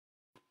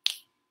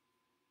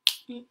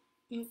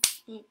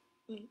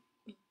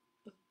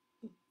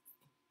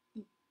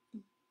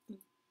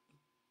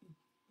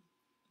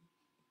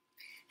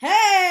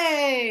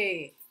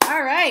Hey!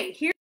 All right,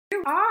 here we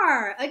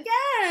are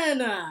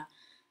again.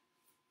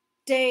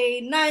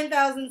 Day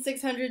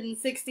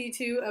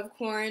 9662 of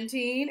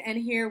quarantine, and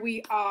here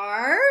we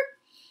are.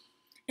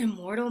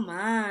 Immortal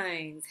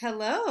Minds.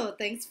 Hello,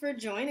 thanks for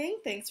joining.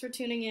 Thanks for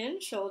tuning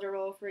in. Shoulder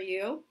roll for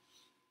you.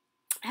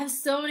 I have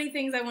so many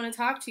things I want to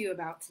talk to you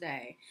about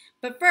today.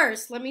 But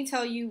first, let me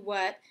tell you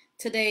what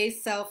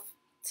today's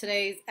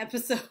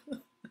episode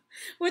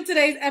what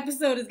today's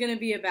episode is going to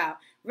be about.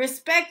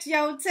 Respect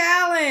your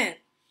talent.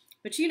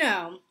 But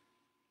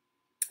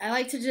I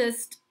like to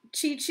just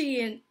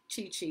chi-chi.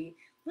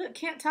 Look,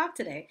 can't talk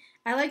today.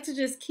 I like to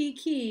just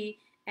key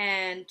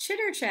and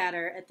chitter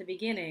chatter at the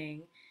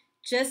beginning,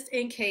 just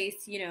in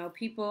case,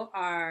 people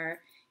are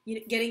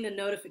getting the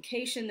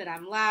notification that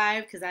I'm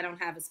live because I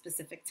don't have a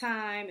specific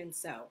time. And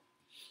so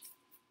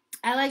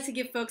I like to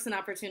give folks an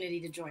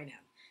opportunity to join in.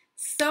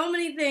 So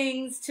many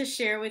things to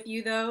share with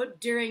you, though,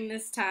 during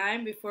this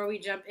time before we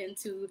jump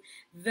into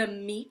the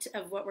meat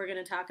of what we're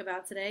going to talk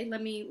about today.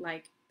 Let me,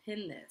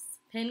 pin this.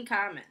 Pin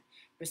comment.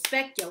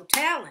 Respect your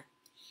talent.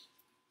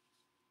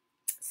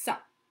 So,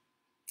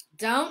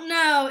 don't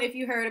know if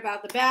you heard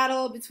about the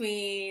battle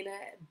between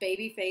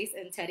Babyface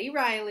and Teddy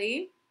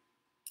Riley.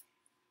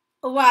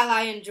 While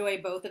I enjoy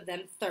both of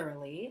them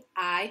thoroughly,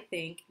 I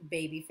think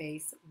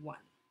Babyface won.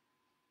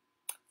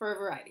 For a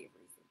variety of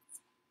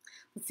reasons.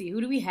 Let's see,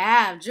 who do we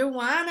have?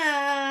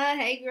 Joanna.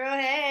 Hey, girl,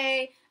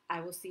 hey.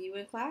 I will see you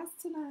in class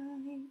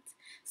tonight.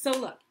 So,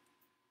 look,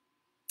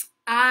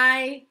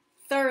 I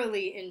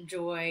thoroughly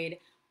enjoyed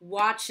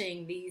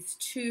watching these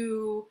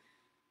two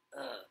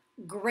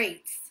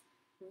greats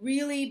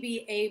really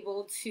be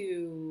able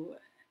to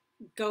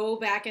go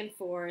back and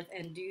forth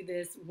and do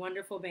this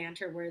wonderful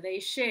banter where they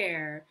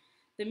share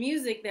the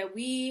music that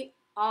we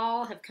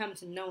all have come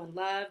to know and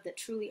love, that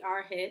truly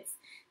are hits,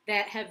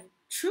 that have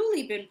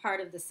truly been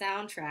part of the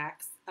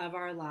soundtracks of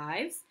our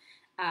lives.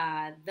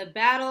 The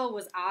battle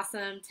was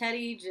awesome.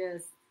 Teddy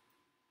just,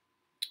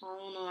 I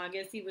don't know, I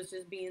guess he was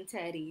just being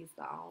Teddy,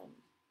 so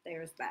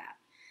there's that.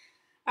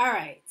 All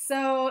right,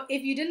 so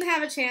if you didn't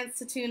have a chance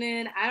to tune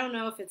in, I don't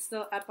know if it's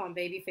still up on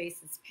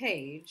Babyface's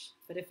page,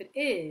 but if it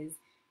is,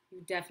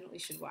 you definitely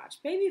should watch.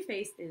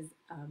 Babyface is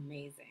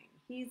amazing.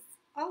 He's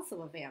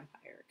also a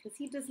vampire because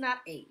he does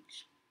not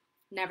age.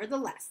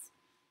 Nevertheless,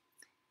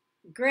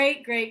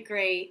 great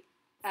thing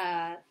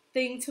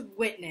to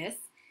witness.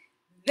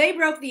 They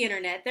broke the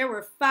internet. There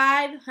were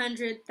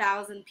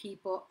 500,000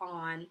 people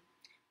on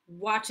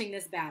watching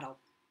this battle.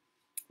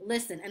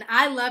 Listen, and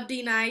I love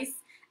D-Nice.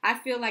 I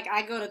feel like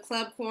I go to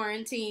Club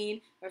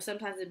Quarantine, or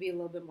sometimes it'd be a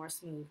little bit more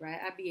smooth,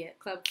 right? I'd be at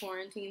Club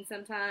Quarantine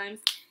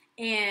sometimes,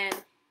 and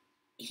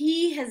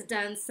he has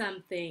done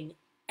something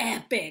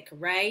epic,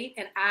 right?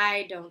 And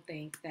I don't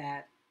think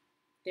that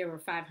there were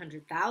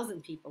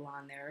 500,000 people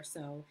on there,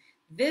 so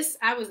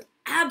I was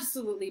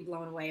absolutely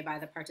blown away by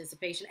the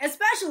participation,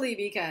 especially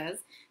because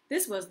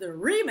this was the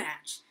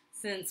rematch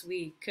since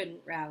we couldn't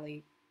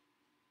rally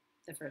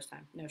the first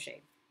time. No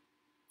shade.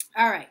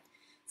 All right.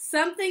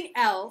 Something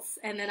else,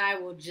 and then I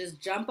will just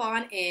jump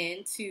on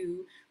in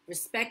to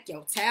respect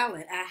your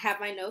talent. I have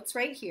my notes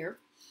right here.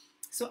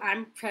 So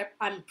I'm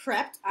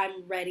prepped,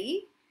 I'm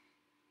ready.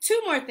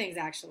 Two more things,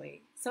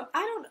 actually. So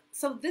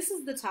this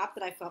is the top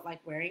that I felt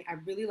like wearing. I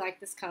really like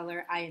this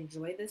color. I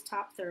enjoy this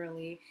top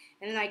thoroughly.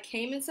 And then I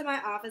came into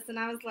my office and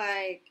I was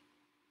like,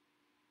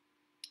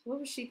 what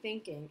was she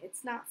thinking?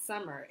 It's not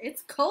summer.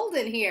 It's cold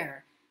in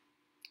here.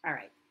 All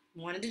right.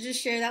 Wanted to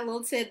just share that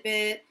little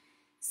tidbit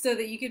so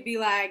that you could be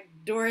like,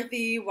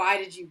 Dorothy, why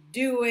did you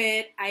do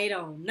it? I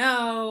don't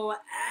know.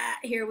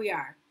 Here we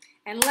are.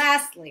 And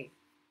lastly,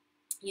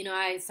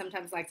 I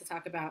sometimes like to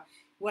talk about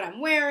what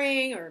I'm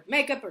wearing or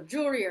makeup or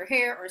jewelry or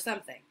hair or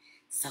something.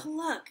 So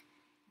look,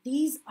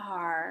 these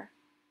are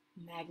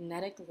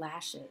magnetic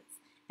lashes.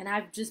 And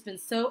I've just been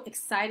so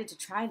excited to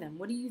try them.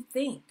 What do you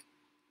think?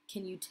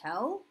 Can you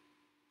tell?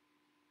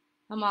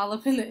 I'm all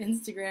up in the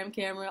Instagram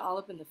camera, all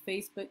up in the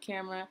Facebook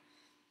camera.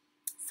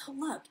 So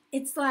look,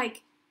 it's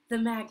like the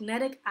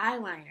magnetic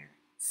eyeliner.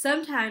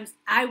 Sometimes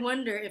I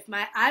wonder if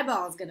my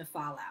eyeball is going to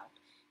fall out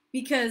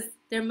because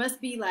there must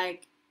be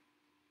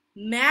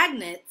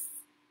magnets,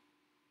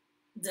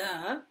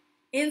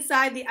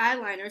 inside the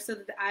eyeliner so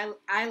that the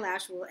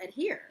eyelash will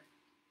adhere.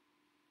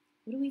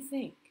 What do we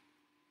think?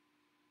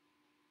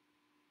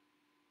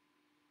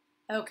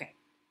 Okay.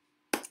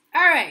 All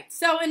right.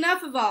 So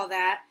enough of all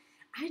that.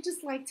 I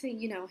just like to,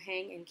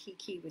 hang and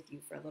kiki with you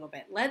for a little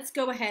bit. Let's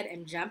go ahead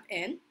and jump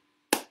in.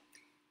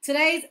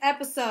 Today's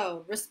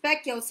episode,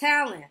 respect your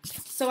talent.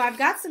 So I've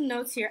got some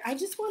notes here. I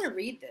just want to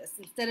read this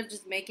instead of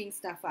just making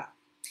stuff up.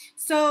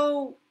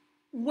 So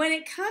when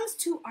it comes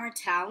to our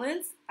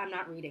talents, I'm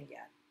not reading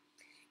yet.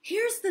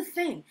 Here's the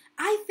thing.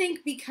 I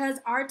think because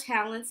our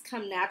talents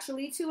come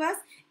naturally to us,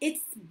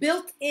 it's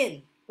built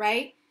in,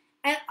 right?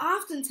 And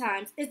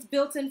oftentimes it's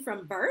built in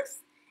from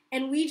birth,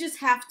 and we just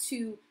have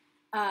to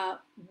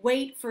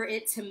wait for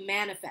it to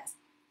manifest.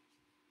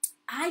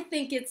 I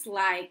think it's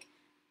like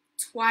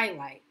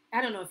Twilight.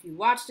 I don't know if you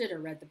watched it or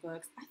read the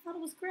books. I thought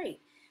it was great.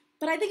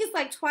 But I think it's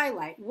like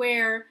Twilight,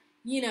 where,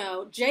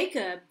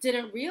 Jacob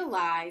didn't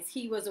realize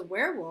he was a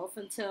werewolf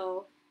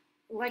until,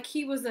 like,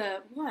 he was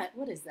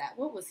what is that?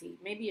 What was he?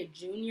 Maybe a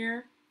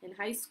junior in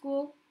high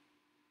school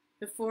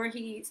before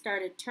he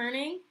started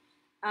turning.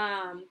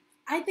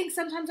 I think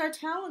sometimes our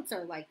talents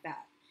are like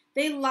that.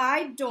 They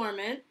lie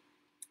dormant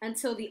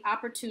until the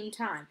opportune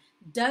time.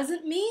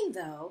 Doesn't mean,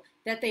 though,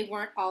 that they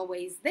weren't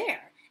always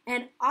there.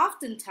 And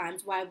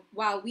oftentimes,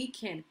 while we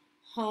can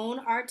hone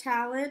our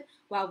talent,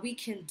 while we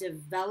can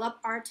develop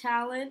our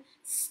talent,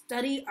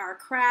 study our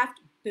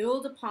craft,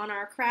 build upon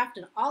our craft,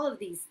 and all of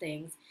these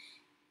things,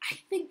 I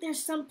think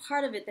there's some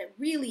part of it that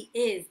really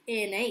is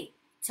innate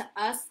to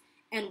us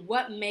and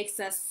what makes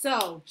us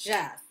so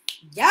just,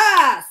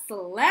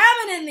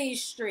 slamming in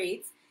these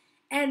streets.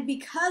 And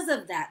because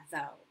of that,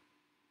 though,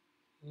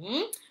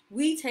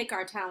 we take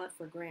our talent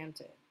for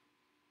granted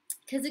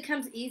because it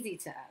comes easy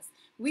to us.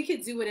 We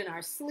could do it in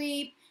our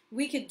sleep.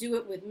 We could do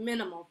it with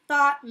minimal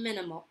thought,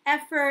 minimal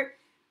effort.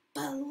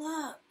 But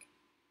look,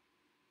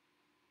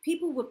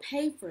 people would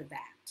pay for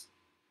that.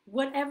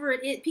 Whatever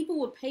it is, people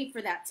would pay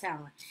for that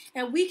talent.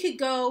 And we could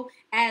go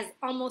as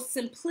almost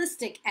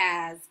simplistic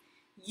as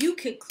you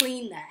could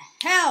clean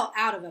the hell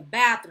out of a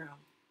bathroom.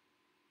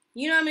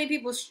 You know how many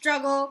people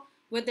struggle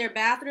with their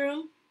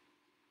bathroom?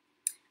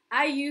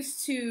 I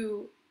used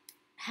to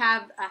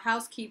have a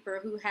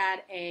housekeeper who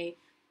had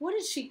what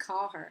did she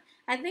call her?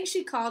 I think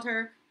she called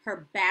her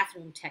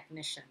bathroom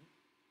technician.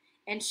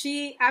 And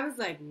I was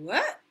like,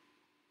 what?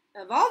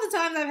 Of all the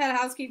times I've had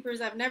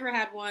housekeepers, I've never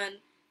had one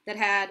that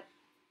had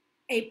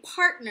a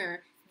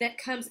partner that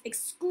comes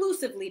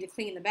exclusively to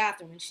clean the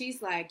bathroom. And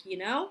she's like,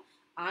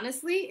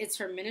 honestly, it's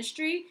her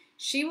ministry.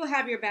 She will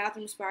have your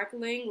bathroom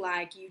sparkling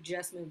like you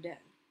just moved in.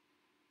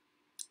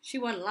 She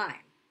wasn't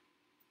lying.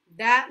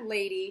 That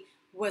lady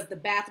was the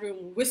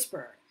bathroom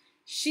whisperer.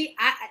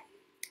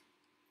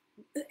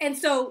 And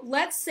so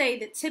let's say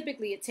that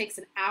typically it takes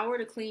an hour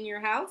to clean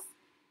your house.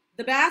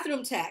 The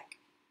bathroom tech,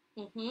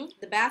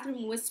 the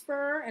bathroom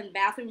whisperer and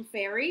bathroom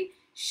fairy,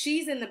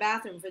 she's in the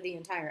bathroom for the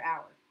entire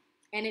hour.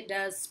 And it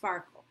does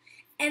sparkle.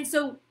 And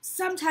so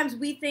sometimes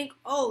we think,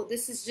 oh,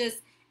 this is just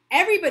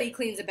everybody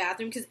cleans a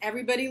bathroom because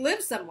everybody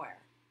lives somewhere.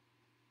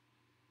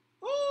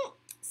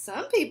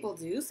 Some people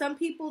do, some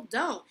people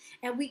don't.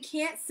 And we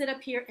can't sit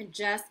up here and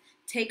just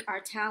take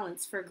our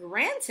talents for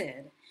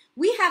granted.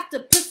 We have to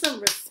put some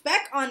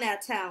respect on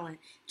that talent.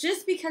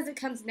 Just because it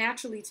comes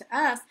naturally to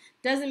us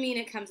doesn't mean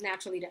it comes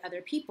naturally to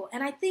other people.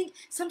 And I think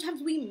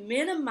sometimes we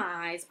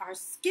minimize our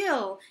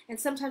skill, and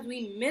sometimes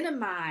we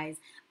minimize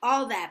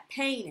all that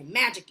pain and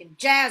magic and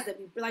jazz that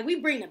we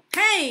bring the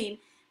pain,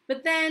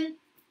 but then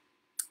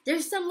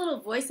there's some little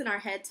voice in our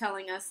head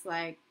telling us,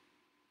 like,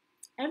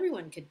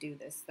 everyone could do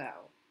this,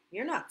 though.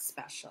 You're not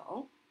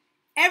special.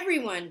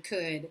 Everyone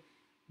could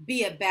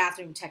be a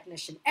bathroom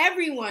technician.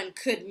 Everyone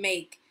could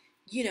make,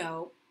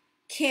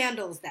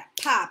 candles that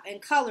pop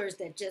and colors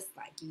that just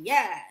like,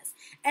 yes.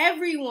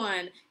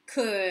 Everyone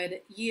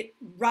could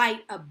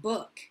write a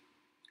book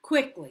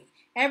quickly.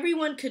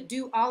 Everyone could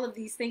do all of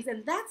these things.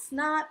 And that's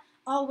not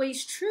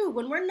always true.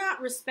 When we're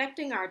not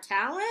respecting our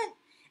talent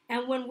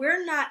and when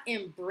we're not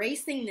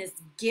embracing this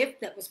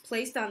gift that was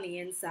placed on the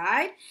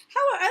inside,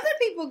 how are other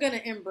people going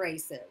to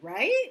embrace it,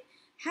 right?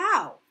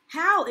 How?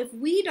 How if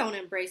we don't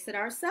embrace it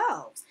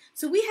ourselves?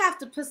 So we have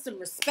to put some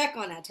respect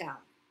on that talent.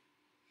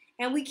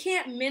 And we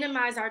can't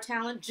minimize our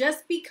talent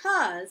just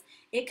because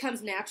it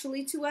comes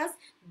naturally to us,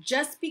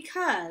 just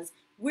because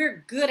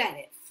we're good at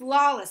it,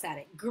 flawless at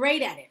it,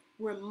 great at it,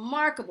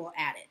 remarkable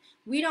at it.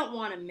 We don't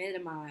want to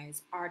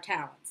minimize our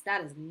talents.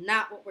 That is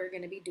not what we're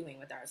going to be doing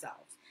with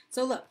ourselves.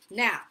 So look,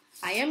 now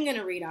I am going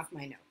to read off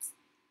my notes.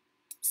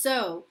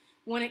 So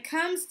when it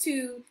comes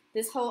to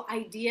this whole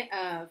idea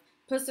of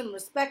put some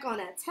respect on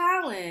that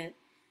talent,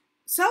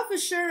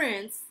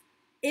 self-assurance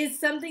is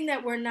something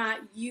that we're not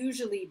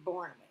usually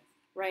born with,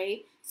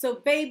 right? So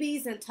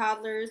babies and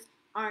toddlers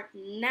aren't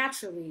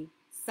naturally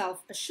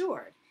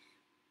self-assured.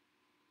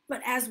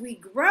 But as we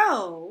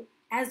grow,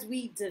 as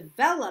we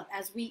develop,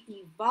 as we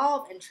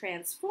evolve and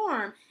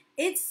transform,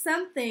 it's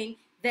something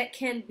that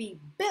can be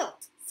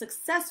built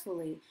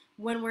successfully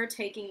when we're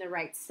taking the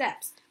right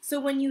steps. So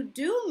when you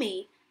do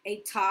meet a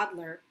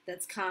toddler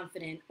that's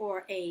confident,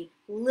 or a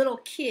little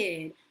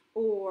kid,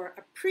 or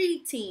a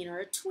preteen, or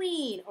a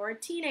tween, or a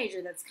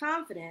teenager that's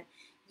confident,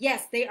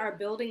 yes, they are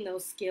building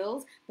those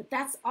skills, but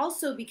that's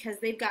also because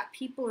they've got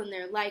people in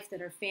their life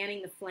that are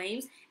fanning the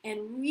flames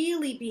and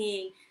really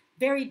being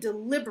very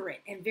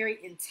deliberate and very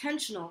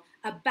intentional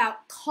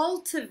about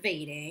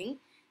cultivating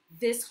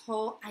this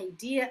whole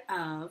idea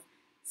of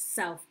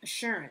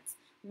self-assurance.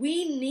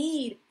 We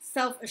need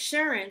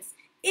self-assurance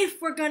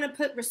if we're going to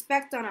put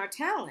respect on our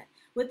talent.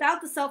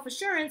 Without the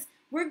self-assurance,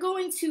 we're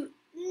going to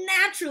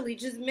naturally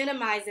just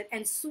minimize it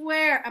and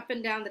swear up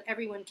and down that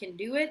everyone can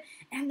do it.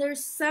 And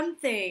there's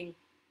something,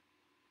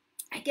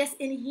 I guess,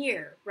 in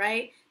here,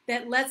 right,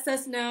 that lets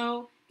us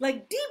know,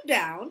 like deep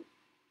down,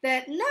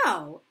 that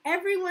no,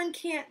 everyone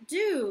can't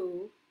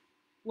do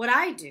what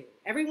I do.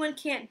 Everyone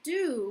can't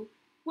do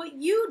what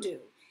you do.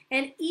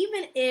 And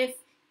even if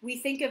we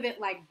think of it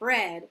like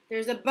bread,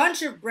 there's a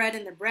bunch of bread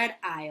in the bread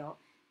aisle,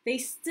 they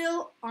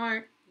still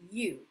aren't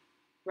you,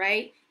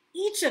 right?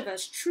 Each of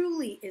us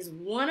truly is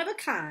one of a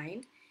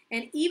kind,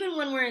 and even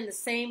when we're in the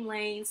same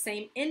lane,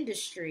 same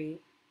industry,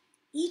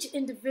 each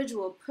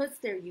individual puts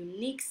their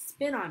unique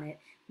spin on it,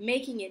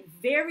 making it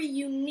very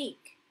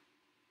unique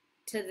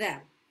to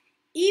them.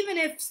 Even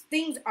if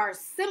things are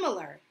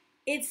similar,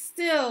 it's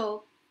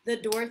still the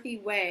Dorothy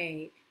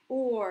way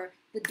or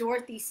the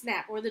Dorothy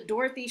snap or the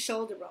Dorothy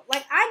shoulder roll.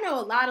 Like, I know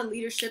a lot of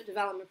leadership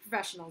development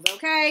professionals,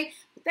 okay?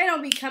 But they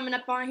don't be coming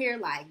up on here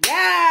like,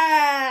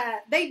 yeah,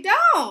 they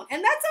don't.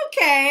 And that's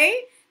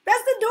okay.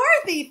 That's the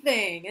Dorothy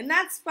thing, and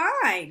that's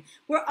fine.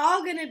 We're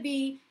all going to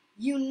be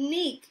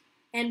unique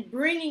and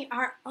bringing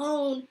our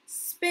own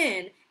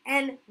spin,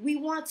 and we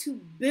want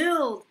to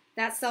build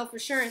that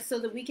self-assurance so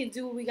that we can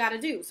do what we got to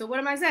do. So what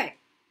am I saying?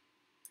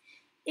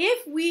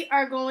 If we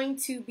are going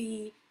to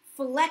be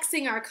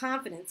flexing our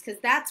confidence, because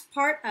that's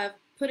part of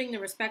putting the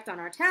respect on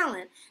our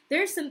talent,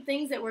 there's some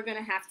things that we're going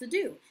to have to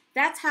do.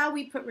 That's how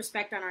we put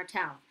respect on our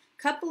talent.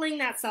 Coupling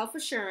that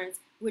self-assurance,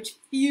 which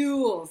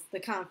fuels the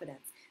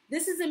confidence.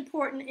 This is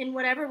important in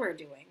whatever we're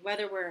doing,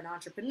 whether we're an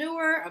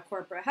entrepreneur, a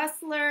corporate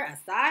hustler, a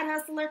side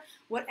hustler,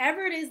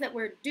 whatever it is that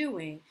we're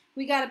doing,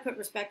 we got to put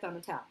respect on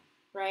the talent,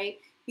 right?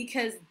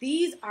 Because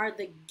these are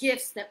the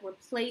gifts that were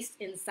placed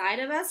inside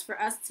of us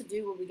for us to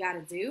do what we got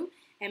to do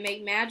and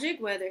make magic,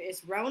 whether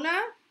it's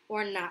Rona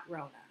or not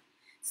Rona.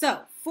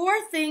 So,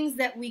 4 things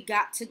that we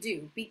got to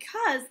do,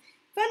 because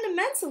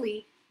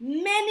fundamentally,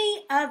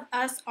 many of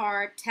us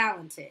are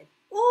talented.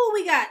 Oh,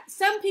 we got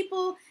some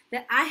people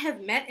that I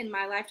have met in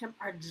my lifetime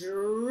are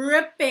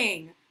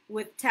dripping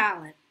with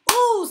talent.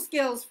 Ooh,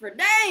 skills for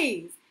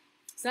days.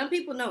 Some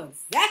people know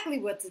exactly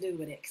what to do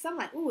with it. Because I'm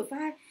like, ooh,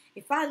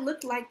 if I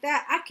looked like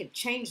that, I could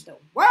change the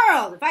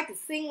world. If I could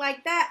sing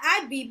like that,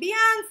 I'd be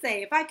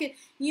Beyonce. If I could,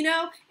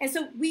 And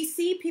so we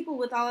see people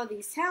with all of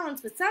these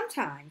talents, but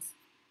sometimes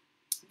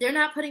they're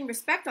not putting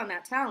respect on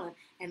that talent.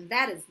 And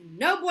that is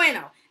no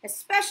bueno,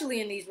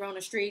 especially in these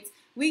Rona streets.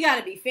 We got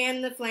to be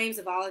fanning the flames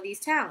of all of these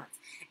talents.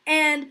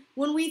 And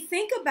when we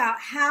think about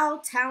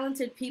how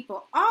talented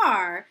people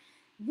are,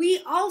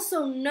 we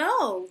also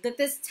know that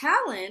this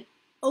talent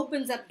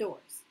opens up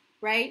doors,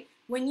 right?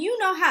 When you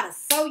know how to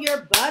sew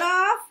your butt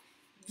off,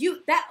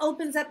 that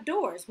opens up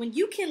doors. When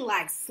you can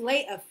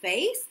slay a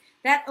face,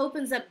 that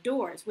opens up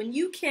doors. When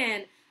you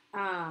can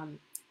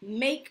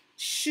make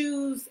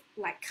shoes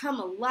come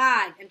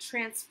alive and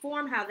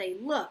transform how they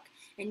look,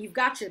 and you've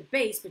got your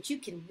base, but you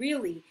can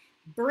really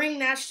bring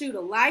that shoe to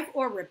life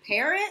or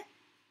repair it,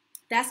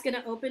 that's going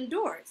to open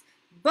doors.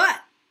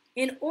 But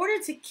in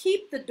order to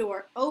keep the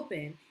door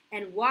open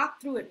and walk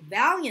through it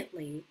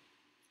valiantly,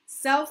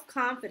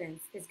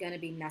 self-confidence is going to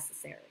be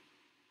necessary.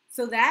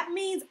 So that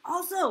means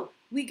also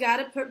we got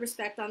to put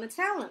respect on the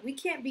talent. We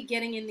can't be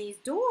getting in these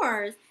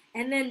doors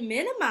and then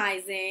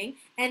minimizing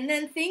and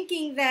then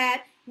thinking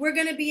that we're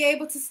going to be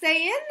able to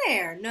stay in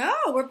there. No,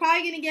 we're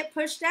probably going to get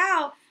pushed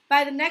out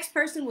by the next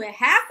person with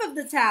half of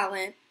the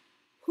talent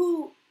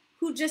who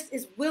just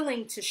is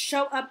willing to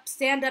show up,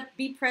 stand up,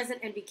 be present,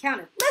 and be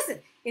counted.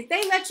 Listen, if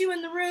they let you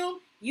in the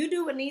room, you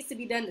do what needs to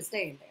be done to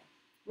stay in there,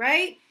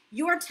 right?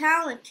 Your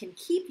talent can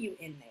keep you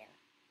in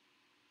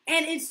there.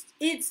 And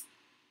it's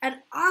an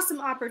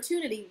awesome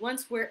opportunity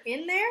once we're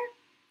in there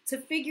to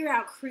figure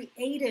out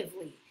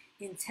creatively,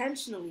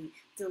 intentionally,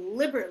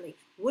 deliberately,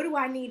 what do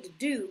I need to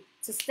do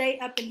to stay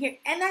up in here?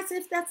 And that's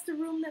if that's the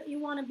room that you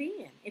want to be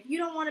in. If you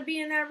don't want to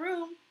be in that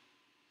room,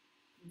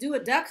 do a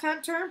duck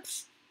hunt turn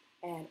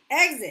and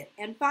exit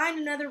and find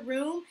another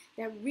room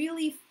that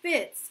really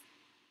fits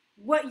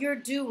what you're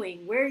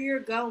doing, where you're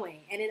going,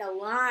 and it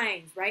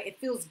aligns, right? It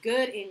feels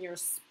good in your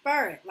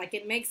spirit, like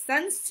it makes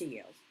sense to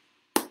you.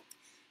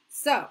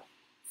 So,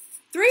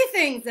 3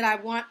 things that I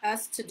want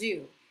us to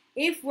do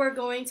if we're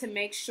going to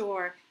make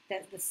sure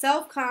that the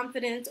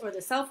self-confidence or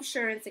the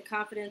self-assurance and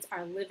confidence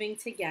are living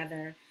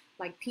together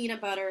like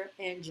peanut butter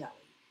and jelly.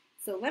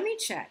 So let me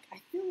check. I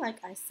feel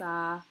like I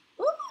saw,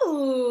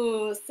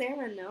 ooh,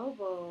 Sarah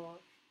Noble.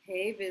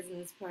 Hey,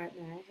 business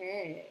partner.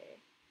 Hey.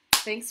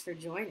 Thanks for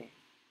joining.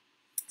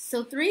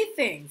 So 3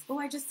 things. Oh,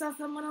 I just saw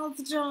someone else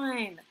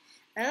join.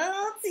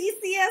 Oh,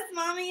 TCS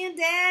Mommy and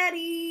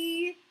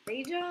Daddy.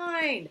 They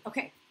joined.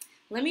 Okay,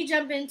 let me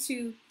jump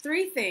into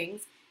 3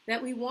 things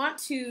that we want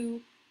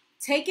to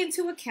take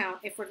into account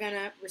if we're going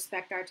to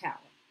respect our talent,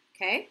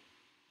 okay?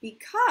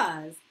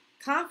 Because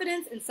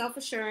confidence and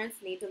self-assurance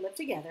need to live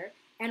together.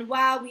 And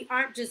while we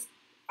aren't just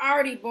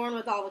already born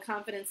with all the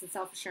confidence and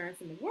self-assurance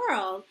in the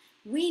world,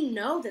 we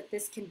know that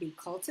this can be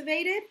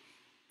cultivated.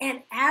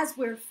 And as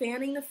we're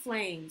fanning the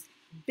flames,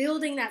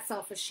 building that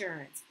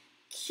self-assurance,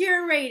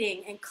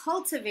 curating and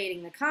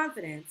cultivating the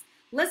confidence,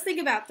 let's think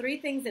about 3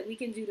 things that we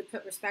can do to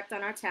put respect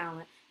on our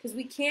talent, because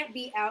we can't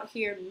be out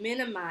here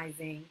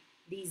minimizing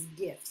these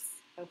gifts,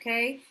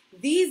 okay?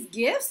 These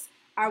gifts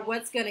are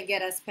what's going to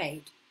get us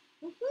paid,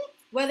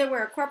 whether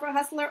we're a corporate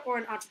hustler or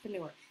an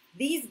entrepreneur.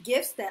 These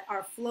gifts that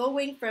are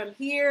flowing from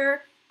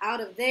here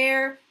out of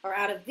there, or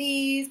out of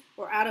these,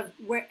 or out of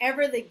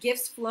wherever the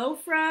gifts flow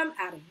from,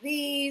 out of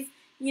these.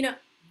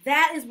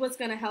 That is what's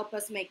going to help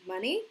us make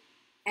money,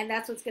 and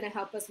that's what's going to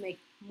help us make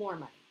more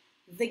money.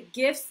 The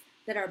gifts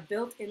that are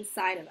built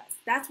inside of us.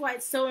 That's why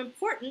it's so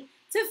important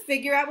to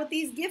figure out what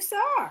these gifts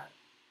are.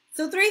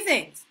 So 3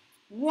 things.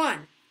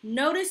 1,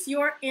 notice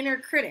your inner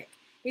critic.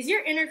 Is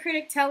your inner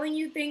critic telling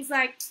you things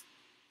like,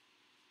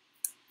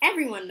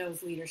 everyone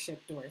knows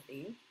leadership,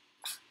 Dorothy.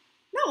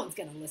 No one's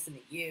going to listen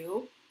to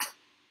you.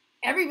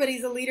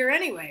 Everybody's a leader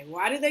anyway.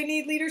 Why do they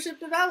need leadership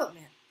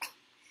development?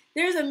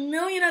 There's a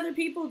million other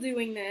people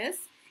doing this,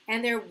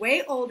 and they're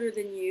way older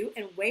than you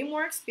and way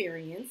more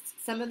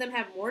experienced. Some of them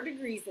have more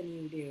degrees than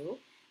you do.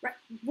 Right?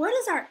 What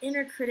is our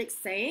inner critic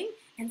saying?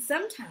 And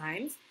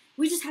sometimes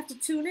we just have to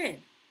tune in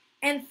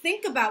and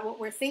think about what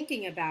we're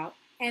thinking about,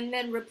 and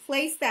then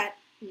replace that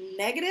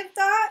negative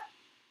thought.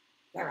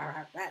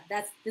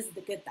 This is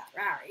the good thought.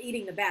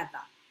 Eating the bad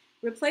thought.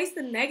 Replace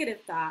the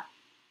negative thought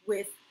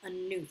with a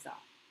new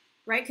thought,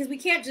 right? Because we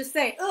can't just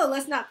say, oh,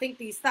 let's not think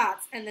these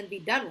thoughts and then be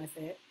done with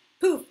it.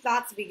 Poof,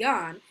 thoughts be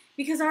gone.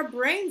 Because our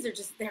brains are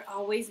they're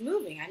always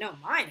moving. I know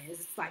mine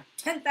is. It's like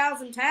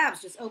 10,000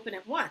 tabs just open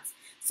at once.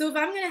 So if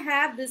I'm going to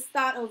have this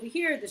thought over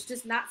here that's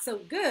just not so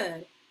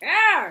good,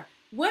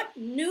 what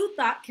new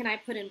thought can I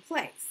put in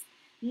place?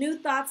 New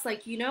thoughts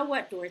like, you know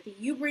what, Dorothy,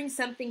 you bring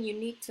something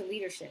unique to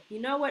leadership. You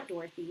know what,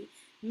 Dorothy,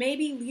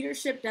 maybe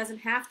leadership doesn't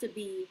have to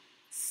be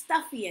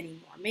stuffy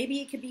anymore.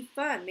 Maybe it could be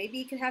fun. Maybe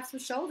you could have some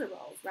shoulder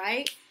rolls,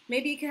 right?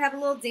 Maybe you could have a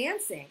little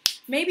dancing.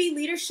 Maybe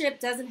leadership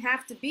doesn't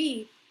have to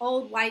be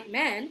old white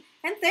men.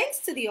 And thanks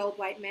to the old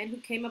white men who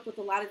came up with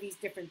a lot of these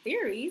different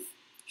theories,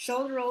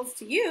 shoulder rolls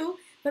to you,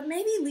 but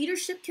maybe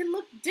leadership can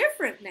look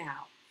different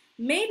now.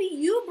 Maybe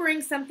you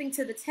bring something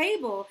to the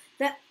table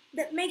that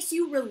makes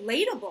you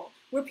relatable,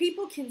 where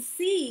people can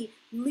see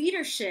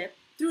leadership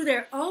through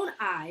their own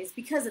eyes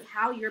because of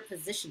how you're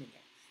positioning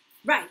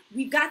it. Right,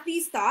 we've got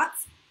these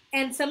thoughts,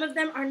 and some of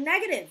them are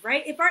negative,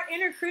 right? If our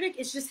inner critic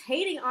is just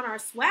hating on our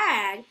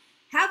swag,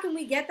 how can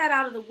we get that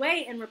out of the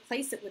way and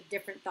replace it with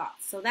different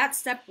thoughts? So that's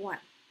step 1.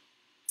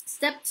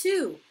 Step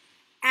 2,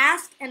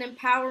 ask an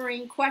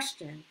empowering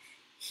question.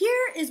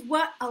 Here is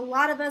what a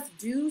lot of us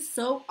do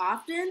so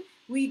often.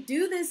 We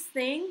do this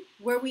thing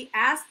where we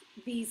ask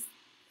these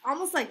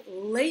almost like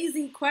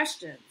lazy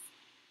questions.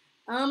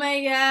 Oh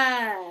my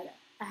God,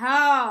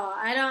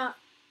 how?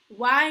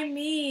 Why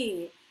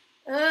me?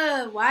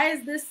 Why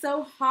is this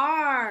so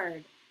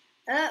hard?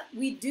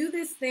 We do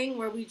this thing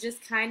where we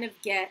just kind of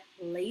get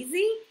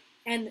lazy,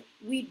 and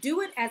we do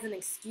it as an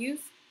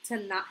excuse to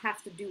not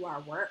have to do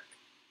our work.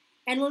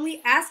 And when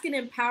we ask an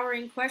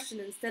empowering question,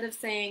 instead of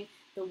saying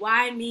the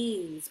why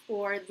me's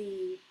or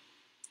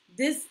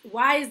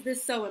why is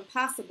this so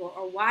impossible,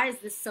 or why is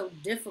this so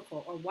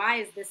difficult, or why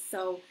is this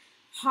so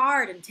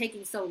hard and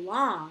taking so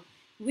long,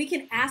 we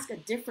can ask a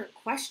different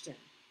question.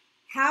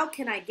 How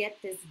can I get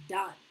this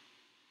done?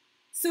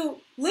 So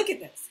look at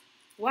this.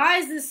 Why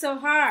is this so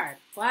hard?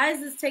 Why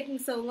is this taking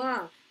so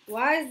long?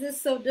 Why is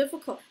this so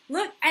difficult?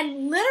 Look,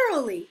 and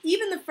literally,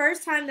 even the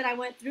first time that I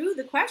went through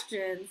the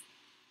questions,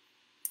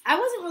 I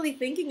wasn't really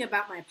thinking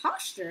about my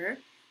posture,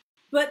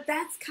 but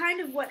that's kind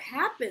of what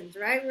happens,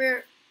 right?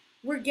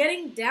 We're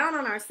getting down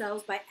on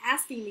ourselves by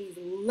asking these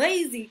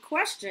lazy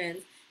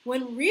questions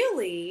when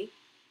really,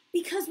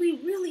 because we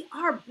really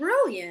are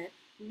brilliant,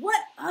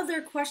 what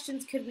other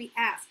questions could we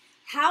ask?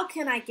 How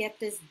can I get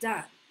this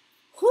done?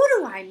 Who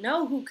do I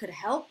know who could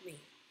help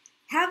me?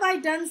 Have I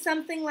done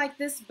something like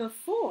this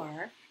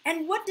before?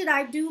 And what did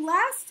I do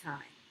last time?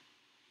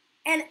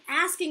 And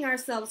asking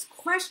ourselves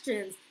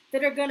questions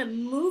that are going to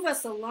move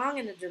us along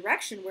in a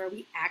direction where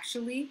we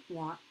actually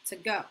want to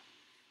go.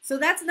 So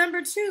that's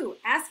number 2,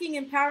 asking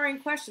empowering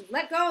questions.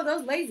 Let go of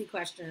those lazy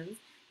questions,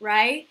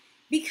 right?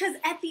 Because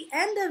at the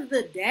end of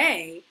the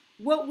day,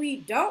 what we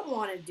don't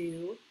want to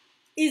do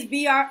is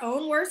be our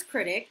own worst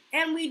critic,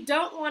 and we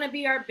don't want to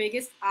be our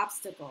biggest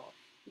obstacle.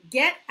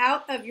 Get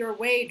out of your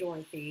way,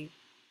 Dorothy.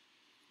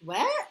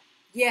 What?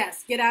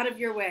 Yes, get out of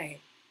your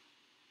way.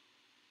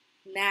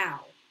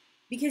 Now.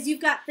 Because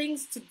you've got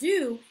things to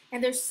do,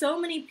 and there's so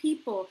many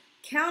people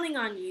counting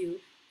on you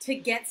to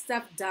get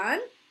stuff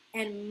done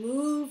and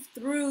move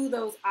through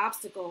those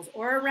obstacles,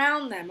 or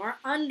around them, or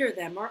under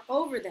them, or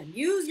over them.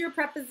 Use your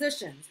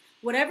prepositions.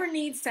 Whatever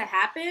needs to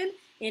happen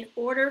in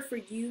order for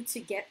you to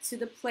get to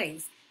the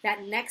place,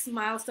 that next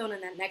milestone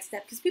and that next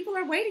step, because people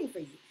are waiting for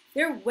you.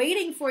 They're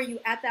waiting for you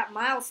at that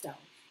milestone.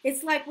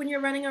 It's like when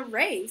you're running a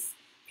race,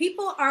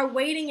 people are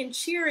waiting and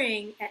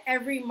cheering at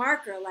every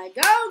marker, like,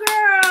 go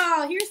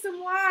girl, here's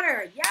some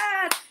water,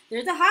 yes,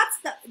 there's a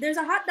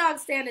hot dog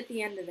stand at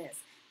the end of this,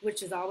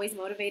 which is always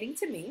motivating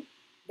to me.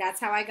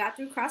 That's how I got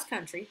through cross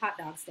country, hot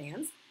dog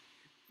stands.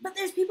 But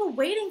there's people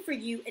waiting for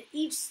you at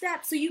each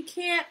step, so you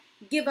can't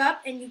give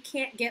up and you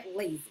can't get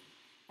lazy.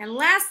 And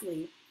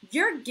lastly,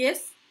 your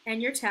gifts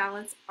and your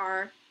talents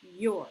are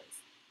yours.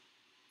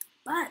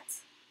 But,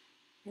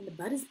 and the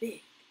but is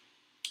big,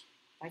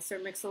 like Sir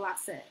Mix-a-Lot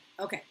said.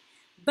 Okay,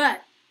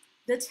 but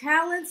the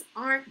talents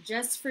aren't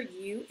just for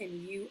you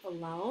and you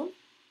alone.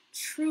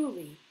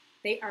 Truly,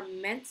 They are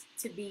meant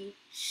to be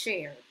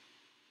shared.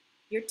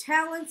 Your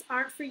talents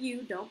aren't for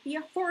you. Don't be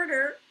a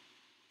hoarder.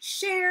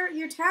 Share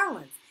your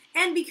talents.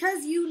 And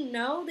because you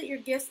know that your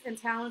gifts and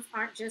talents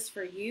aren't just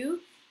for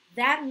you,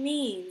 that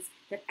means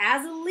that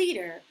as a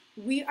leader,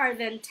 we are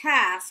then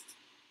tasked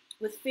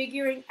with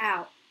figuring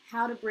out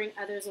how to bring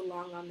others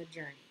along on the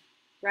journey,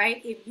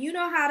 right? If you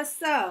know how to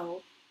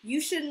sew, you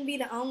shouldn't be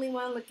the only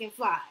one looking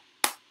fly.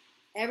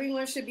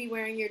 Everyone should be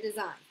wearing your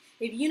design.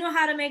 If you know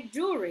how to make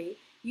jewelry,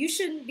 you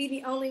shouldn't be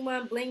the only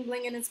one bling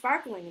blinging and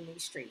sparkling in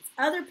these streets.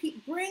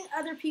 Bring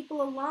other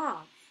people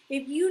along.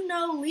 If you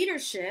know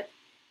leadership,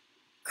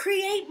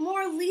 create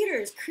more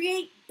leaders,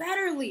 create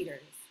better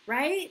leaders,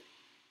 right?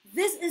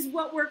 This is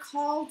what we're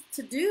called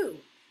to do.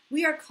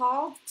 We are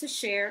called to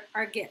share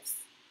our gifts.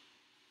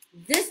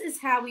 This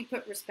is how we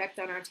put respect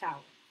on our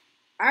talent.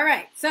 All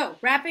right, so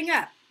wrapping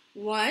up.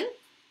 1,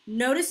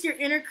 notice your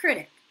inner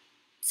critic.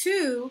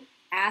 2,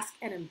 ask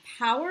an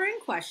empowering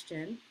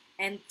question.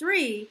 And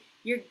 3,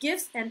 your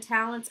gifts and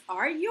talents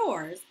are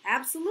yours,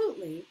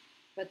 absolutely,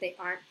 but they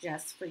aren't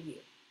just for you.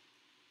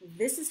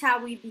 This is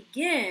how we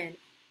begin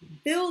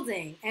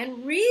building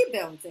and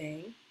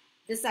rebuilding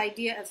this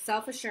idea of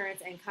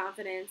self-assurance and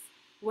confidence,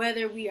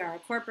 whether we are a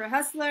corporate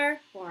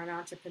hustler or an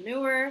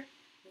entrepreneur.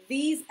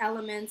 These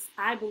elements,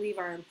 I believe,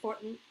 are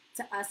important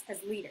to us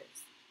as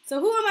leaders. So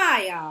who am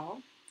I,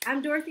 y'all?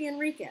 I'm Dorothy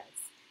Enriquez,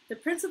 the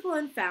principal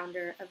and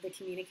founder of The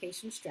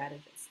Communication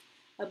Strategist,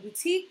 a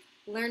boutique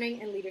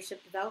learning and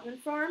leadership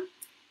development firm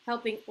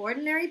helping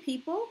ordinary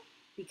people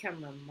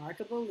become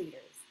remarkable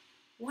leaders.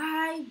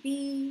 Why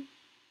be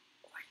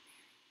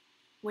ordinary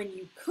when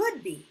you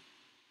could be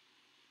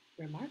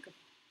remarkable?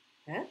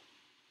 Huh?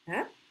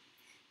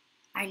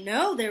 I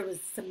know there was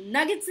some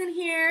nuggets in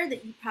here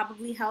that you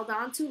probably held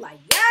on to, like,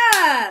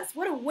 yes,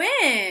 what a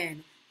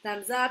win.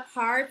 Thumbs up,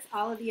 hearts,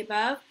 all of the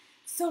above.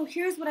 So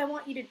here's what I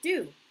want you to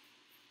do.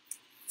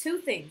 2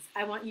 things.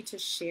 I want you to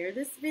share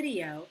this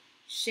video.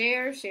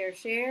 Share.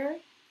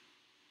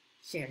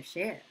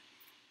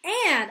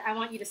 And I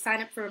want you to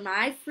sign up for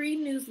my free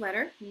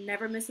newsletter,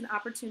 Never Miss an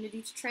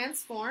Opportunity to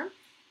Transform,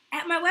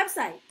 at my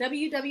website,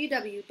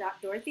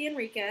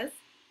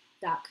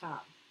 www.dorothy.enriquez.com.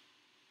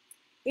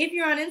 If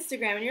you're on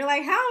Instagram and you're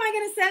like, how am I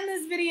going to send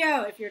this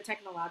video? If you're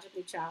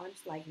technologically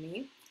challenged like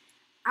me,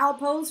 I'll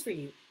pose for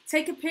you.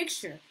 Take a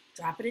picture,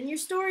 drop it in your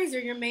stories or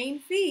your main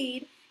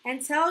feed,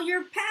 and tell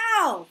your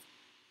pals,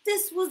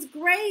 this was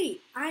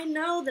great. I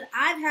know that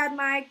I've had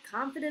my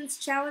confidence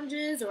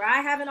challenges, or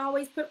I haven't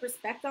always put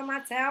respect on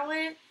my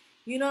talent.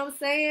 You know what I'm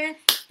saying?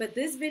 But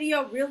this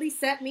video really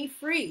set me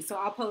free, so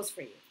I'll post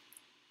for you.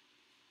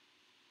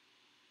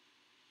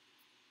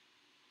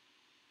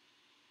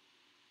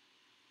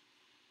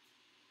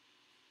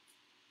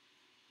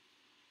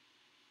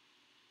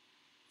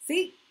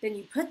 See, then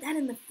you put that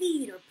in the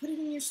feed or put it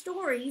in your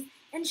stories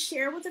and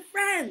share with a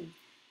friend.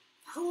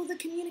 Follow the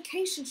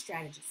communication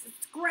strategist.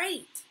 It's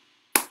great.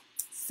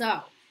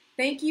 So,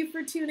 thank you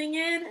for tuning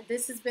in.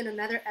 This has been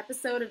another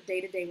episode of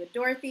Day to Day with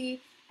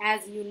Dorothy.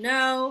 As you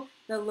know,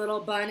 the little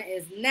bun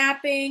is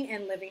napping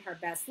and living her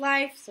best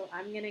life, so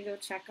I'm going to go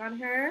check on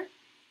her.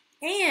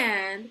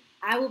 And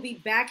I will be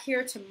back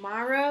here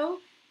tomorrow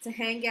to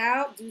hang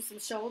out, do some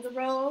shoulder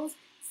rolls,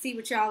 see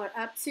what y'all are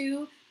up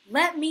to.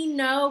 Let me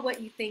know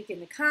what you think in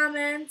the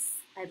comments.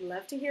 I'd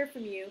love to hear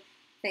from you.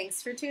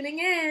 Thanks for tuning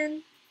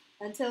in.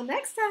 Until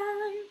next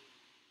time.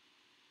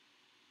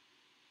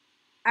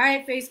 All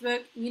right,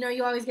 Facebook, you know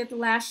you always get the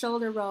last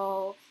shoulder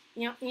roll.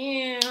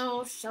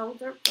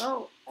 Shoulder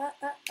roll.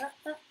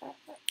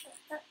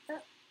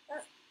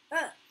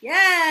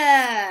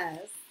 Yes.